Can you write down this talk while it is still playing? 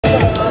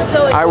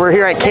right, we're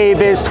here at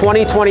KBIS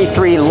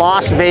 2023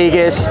 Las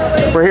Vegas.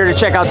 We're here to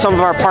check out some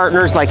of our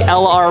partners like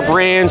LR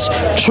Brands,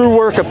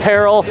 Truewerk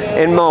Apparel,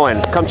 and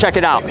MOEN. Come check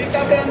it out.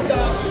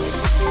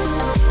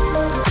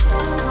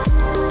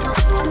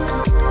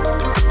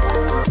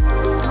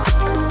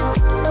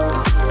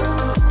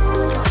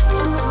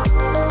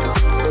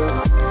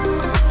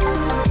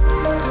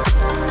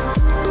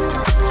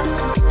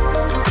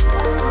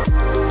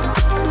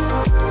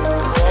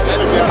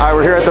 All right,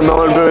 we're here at the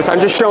MOEN booth. I'm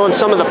just showing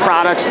some of the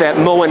products that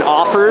MOEN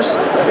offers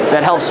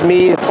that helps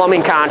me, the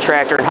plumbing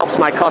contractor, and helps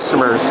my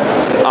customers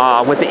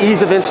with the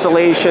ease of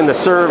installation, the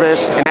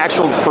service, and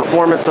actual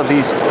performance of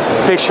these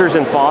fixtures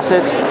and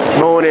faucets.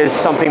 MOEN is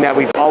something that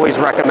we've always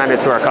recommended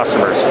to our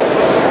customers.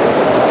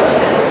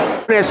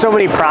 It has so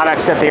many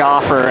products that they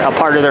offer, a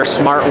part of their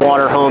smart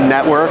water home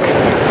network.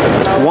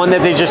 One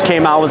that they just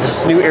came out with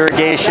this new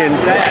irrigation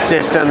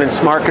system and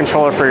smart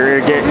controller for your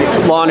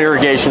lawn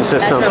irrigation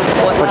system.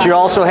 But you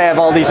also have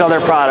all these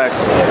other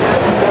products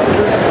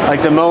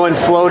like the MOEN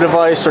Flow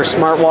device or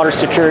smart water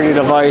security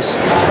device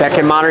that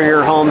can monitor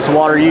your home's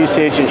water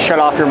usage and shut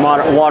off your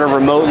water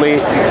remotely.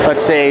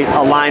 Let's say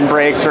a line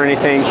breaks or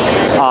anything,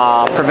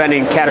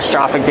 preventing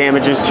catastrophic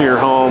damages to your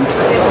home.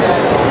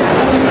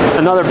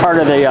 Another part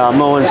of the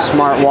MOEN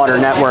Smart Water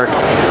Network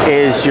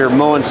is your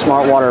MOEN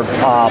Smart Water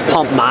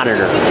Pump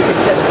Monitor.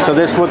 So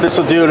what this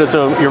will do is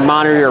you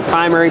monitor your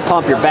primary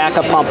pump, your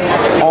backup pump,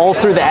 all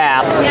through the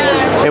app.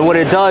 And what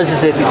it does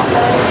is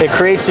it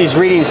creates these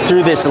readings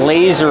through this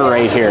laser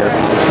right here.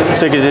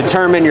 So you can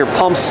determine your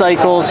pump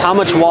cycles, how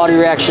much water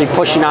you're actually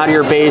pushing out of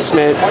your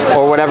basement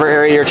or whatever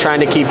area you're trying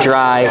to keep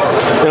dry.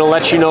 It'll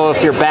let you know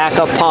if your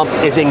backup pump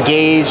is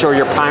engaged or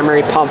your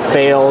primary pump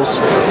fails.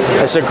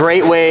 It's a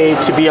great way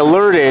to be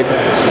alerted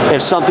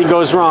if something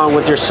goes wrong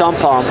with your sump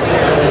pump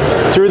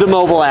through the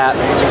mobile app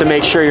to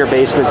make sure your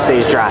basement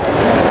stays dry.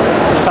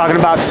 Talking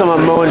about some of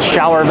MOEN's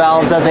shower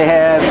valves that they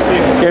have.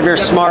 You have your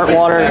smart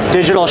water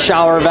digital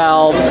shower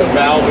valve,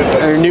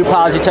 or new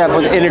Positive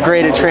with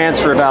integrated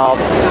transfer valve.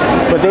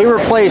 But they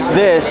replaced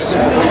this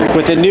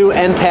with the new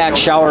Impact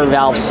shower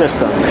valve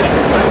system.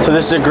 So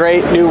this is a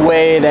great new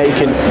way that you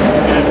can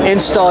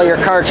install your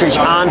cartridge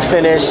on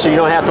finish so you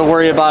don't have to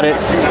worry about it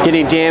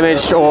getting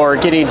damaged or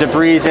getting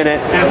debris in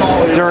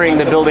it during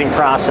the building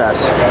process.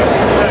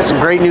 Some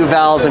great new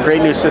valves and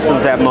great new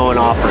systems that MOEN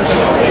offers.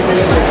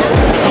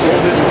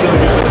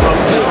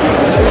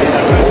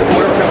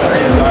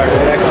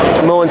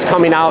 MOEN's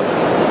coming out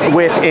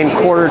with in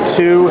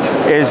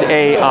Q2 is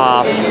a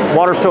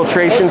water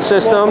filtration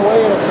system.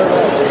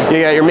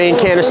 You got your main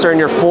canister and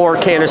your 4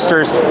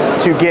 canisters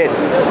to get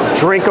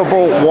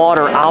drinkable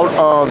water out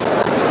of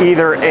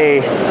either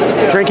a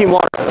drinking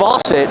water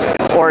faucet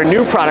or a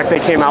new product they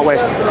came out with,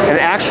 an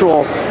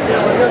actual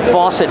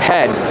faucet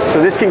head.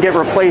 So this can get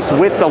replaced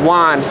with the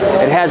wand.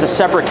 It has a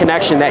separate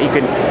connection that you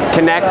can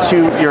connect to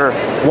your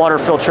water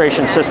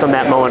filtration system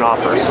that MOEN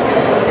offers.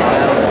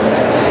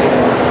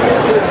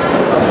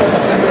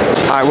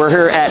 All right, we're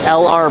here at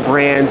LR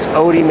Brands,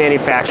 Oatey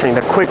Manufacturing,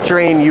 the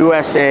Quickdrain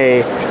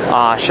USA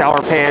shower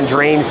pan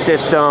drain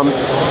system,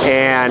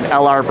 and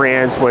LR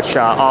Brands, which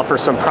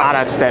offers some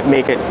products that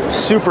make it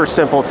super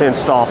simple to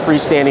install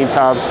freestanding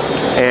tubs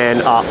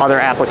and other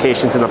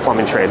applications in the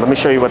plumbing trade. Let me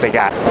show you what they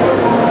got.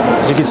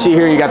 As you can see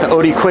here, you got the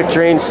Oatey Quick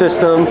Drain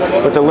system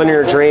with the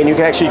linear drain. You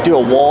can actually do a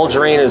wall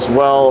drain as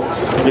well.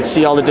 You can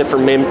see all the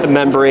different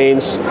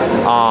membranes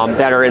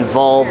that are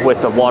involved with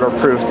the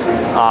waterproof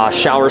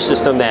shower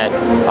system that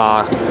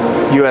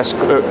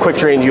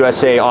Quickdrain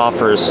USA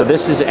offers. So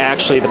this is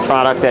actually the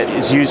product that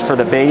is used for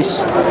the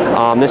base.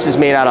 This is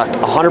made out of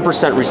 100%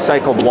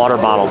 recycled water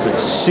bottles.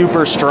 It's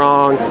super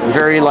strong,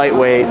 very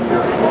lightweight,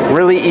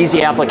 really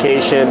easy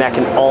application that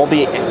can all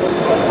be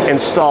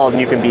installed,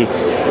 and you can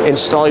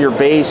install your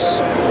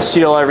base,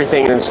 seal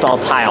everything, and install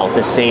tile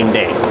the same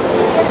day.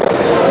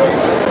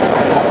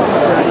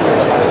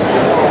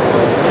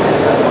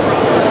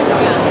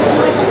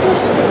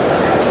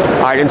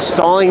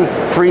 Installing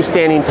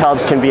freestanding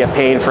tubs can be a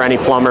pain for any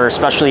plumber,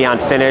 especially on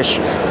finish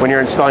when you're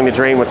installing the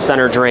drain with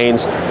center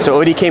drains.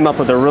 So Oatey came up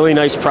with a really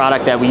nice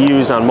product that we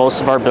use on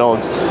most of our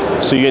builds.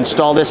 So you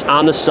install this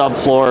on the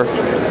subfloor.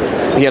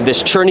 You have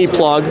this churney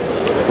plug,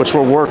 which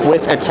will work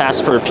with a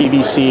test for a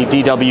PVC,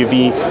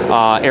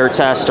 DWV air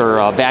test or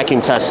a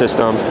vacuum test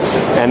system.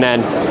 And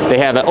then they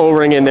have an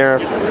O-ring in there,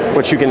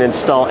 which you can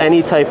install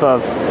any type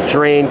of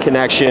drain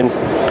connection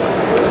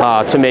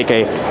to make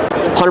a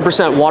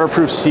 100%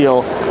 waterproof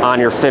seal on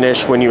your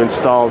finish when you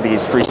install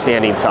these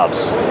freestanding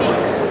tubs.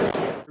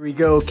 Here we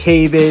go,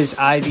 KBIS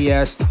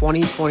IBS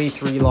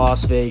 2023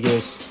 Las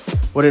Vegas.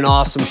 What an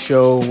awesome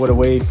show. What a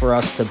way for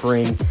us to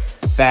bring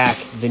back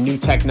the new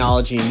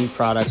technology and new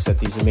products that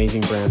these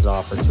amazing brands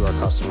offer to our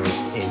customers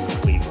in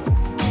Cleveland.